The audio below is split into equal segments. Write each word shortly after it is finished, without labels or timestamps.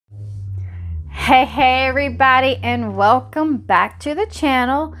Hey everybody, and welcome back to the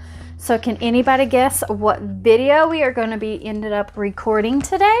channel. So can anybody guess what video we are going to be ended up recording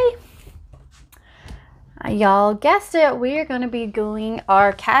today? Y'all guessed it. We are going to be doing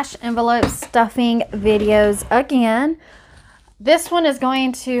our cash envelope stuffing videos again. This one is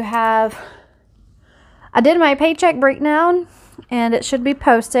going to have, I did my paycheck breakdown and it should be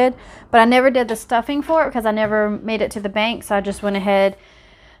posted, but I never did the stuffing for it because I never made it to the bank. So I just went ahead.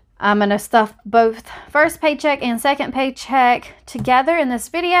 I'm going to stuff both first paycheck and second paycheck together in this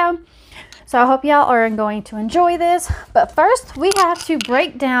video. So I hope y'all are going to enjoy this. But first, we have to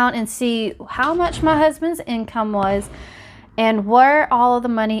break down and see how much my husband's income was and where all of the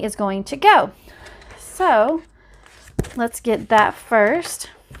money is going to go. So let's get that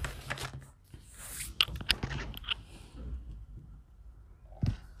first.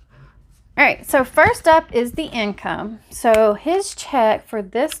 All right, so first up is the income. So his check for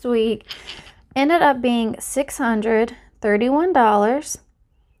this week ended up being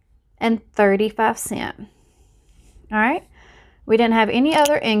 $631.35. All right, we didn't have any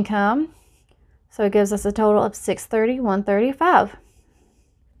other income, so it gives us a total of $631.35.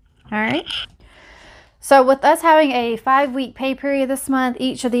 All right, so with us having a 5-week pay period this month,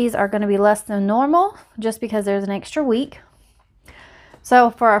 each of these are going to be less than normal just because there's an extra week.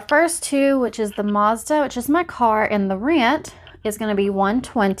 So for our first two, which is the Mazda, which is my car, and the rent is going to be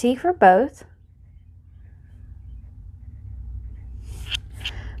 $120 for both.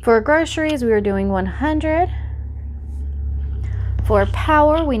 For groceries, we are doing $100. For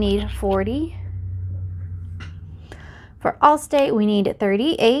power, we need $40. For Allstate, we need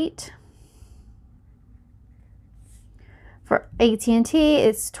 $38. For AT&T,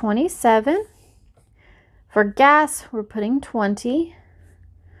 it's $27. For gas, we're putting $20.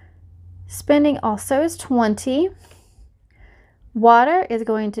 Spending also is $20. Water is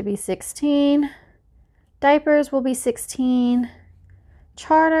going to be $16. Diapers will be $16.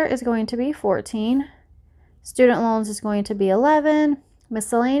 Charter is going to be $14. Student loans is going to be $11.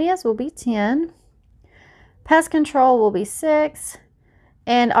 Miscellaneous will be $10. Pest control will be $6.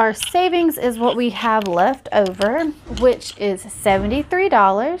 And our savings is what we have left over, which is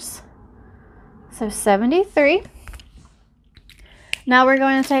 $73. So $73. Now we're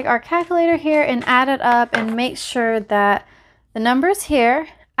going to take our calculator here and add it up and make sure that the numbers here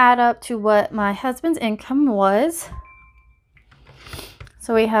add up to what my husband's income was.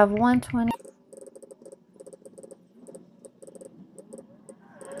 So we have 120.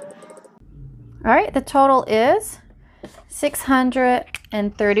 All right, the total is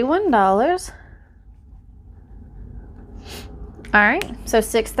 $631. All right, so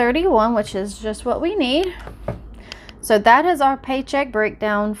 $631, which is just what we need. So that is our paycheck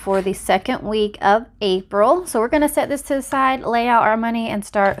breakdown for the second week of April. So we're going to set this to the side, lay out our money, and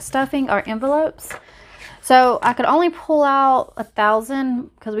start stuffing our envelopes. So I could only pull out 1,000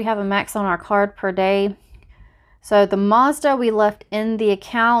 because we have a max on our card per day. So the Mazda we left in the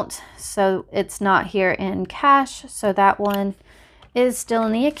account, so it's not here in cash. So that one is still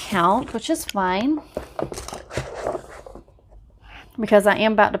in the account, which is fine, because I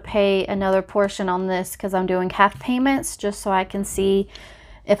am about to pay another portion on this because I'm doing half payments just so I can see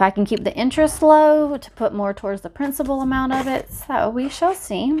if I can keep the interest low to put more towards the principal amount of it. So we shall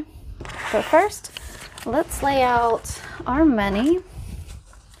see. But first, let's lay out our money.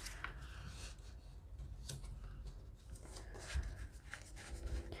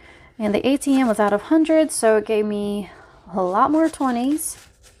 And the ATM was out of hundreds, so it gave me a lot more 20s.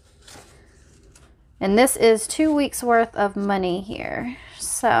 And this is 2 weeks worth of money here.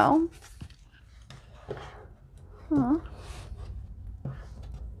 So, all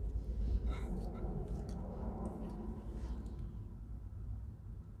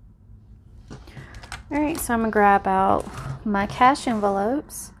right, so I'm gonna grab out my cash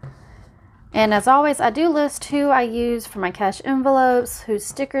envelopes. And as always, I do list who I use for my cash envelopes, whose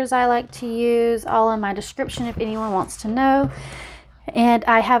stickers I like to use, all in my description if anyone wants to know. And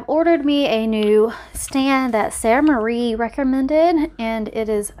I have ordered me a new stand that Sara Marie recommended, and it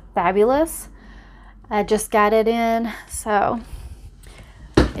is fabulous. I just got it in, so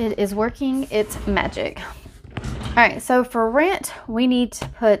it is working. It's magic. All right, so for rent, we need to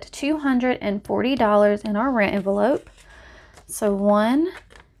put $240 in our rent envelope. So 1,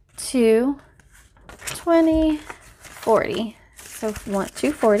 2, 20, 40. So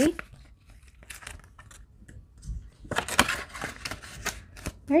 $240.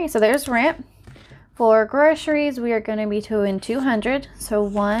 All right, so there's rent. For groceries, we are going to be doing $200. So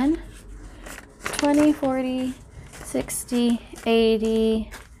 1, 20, 40, 60,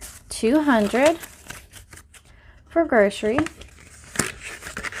 80, 200 for grocery.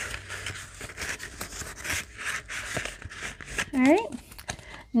 All right.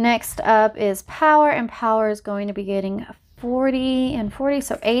 Next up is power, and power is going to be getting 40 and 40,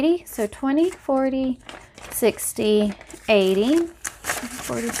 so 80. So 20, 40, 60, 80.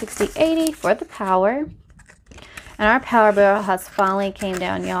 40, 60, 80 for the power. And our power bill has finally came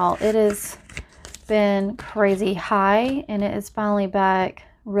down, y'all. It has been crazy high, and it is finally back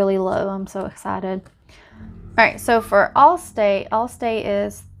really low. I'm so excited. All right, so for Allstate, Allstate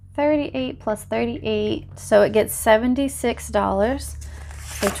is 38 plus 38, so it gets $76.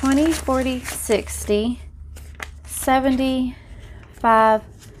 So 20, 40, 60, 75,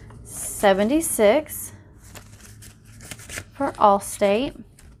 76 for Allstate.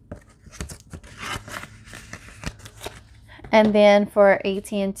 And then for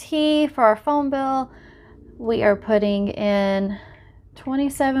AT&T, for our phone bill, we are putting in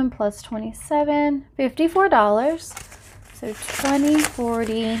 27 plus 27, $54. So 20,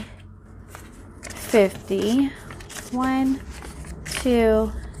 40, 50, 1,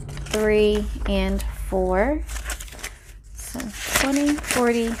 2, 3, and 4. So 20,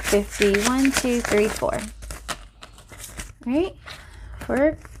 40, 50, 1, 2, 3, 4. All right,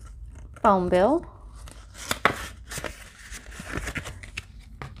 for phone bill.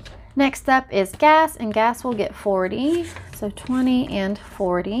 Next up is gas, and gas will get 40. So 20 and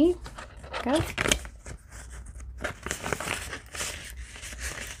 40. Go.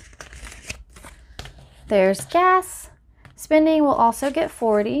 There's gas. Spending will also get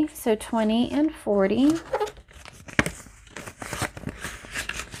 40. So 20 and 40.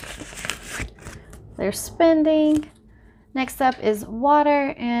 There's spending. Next up is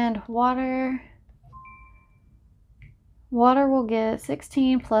water, and water will get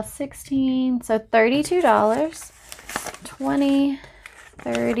 16 plus 16, so $32. 20,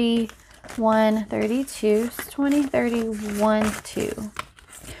 31, 32, 20, 31, 2.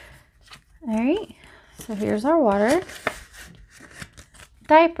 All right, so here's our water.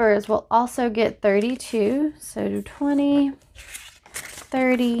 Diapers will also get 32, so 20,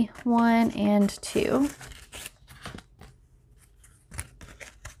 31, and 2.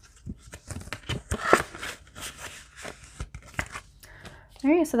 All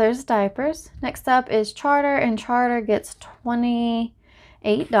right, so there's diapers. Next up is charter, and charter gets $28.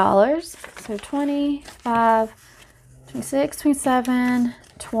 So 25, 26, 27,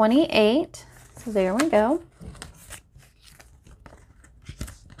 28. So there we go.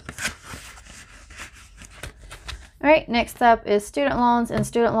 All right, next up is student loans, and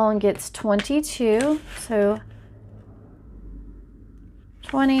student loan gets 22. So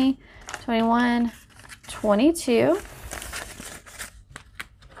 20, 21, 22.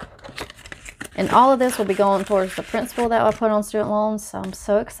 And all of this will be going towards the principal that I put on student loans, so I'm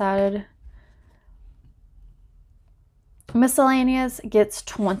so excited. Miscellaneous gets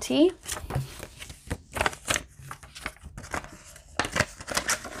 20.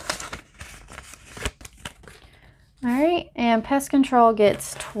 All right, and pest control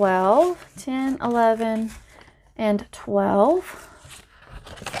gets 12, 10, 11, and 12.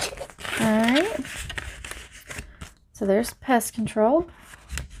 All right, so there's pest control.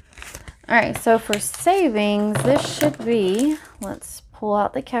 All right, so for savings, this should be, let's pull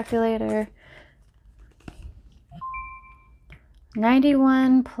out the calculator.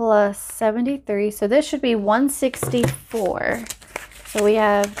 91 plus 73, so this should be 164. So we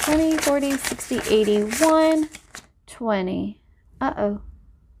have 20, 40, 60, 81, 20. Uh-oh,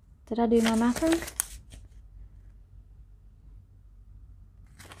 did I do my math wrong?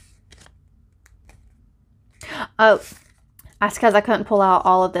 Oh, that's because I couldn't pull out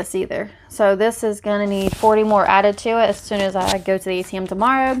all of this either. So this is going to need 40 more added to it. As soon as I go to the ATM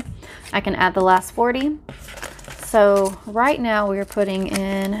tomorrow, I can add the last 40. So right now we're putting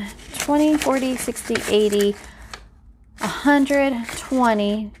in 20, 40, 60, 80, 100,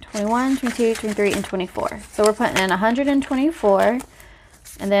 20, 21, 22, 23, and 24. So we're putting in 124.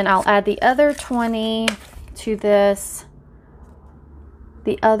 And then I'll add the other 20 to this,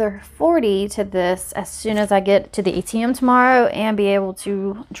 the other 40 to this as soon as I get to the ATM tomorrow and be able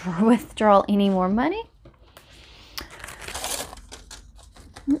to withdraw any more money.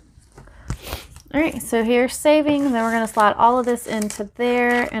 All right, so here's saving. Then we're going to slide all of this into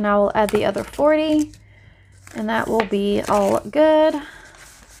there, and I will add the other 40, and that will be all good. All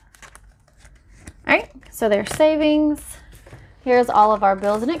right, so there's savings. Here's all of our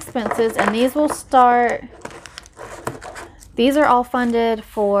bills and expenses, and these will start. These are all funded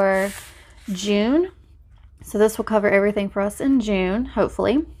for June. So this will cover everything for us in June,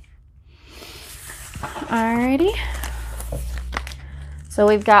 hopefully. Alrighty. So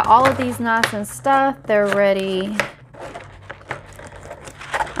we've got all of these nice and stuff. They're ready.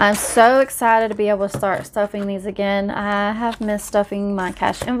 I'm so excited to be able to start stuffing these again. I have missed stuffing my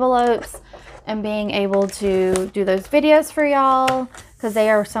cash envelopes and being able to do those videos for y'all, because they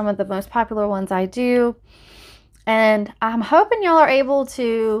are some of the most popular ones I do. And I'm hoping y'all are able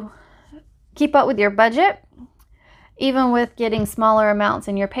to keep up with your budget, even with getting smaller amounts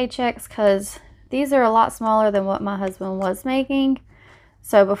in your paychecks, because these are a lot smaller than what my husband was making.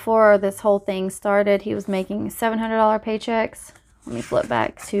 So before this whole thing started, he was making $700 paychecks. Let me flip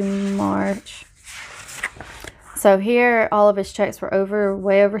back to March. So here, all of his checks were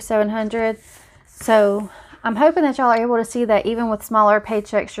way over 700. So I'm hoping that y'all are able to see that even with smaller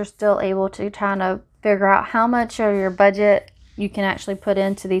paychecks, you're still able to kind of figure out how much of your budget you can actually put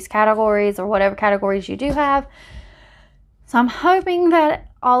into these categories, or whatever categories you do have. So I'm hoping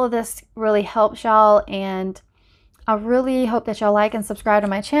that all of this really helps y'all, and I really hope that y'all like and subscribe to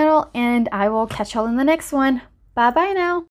my channel, and I will catch y'all in the next one. Bye bye now.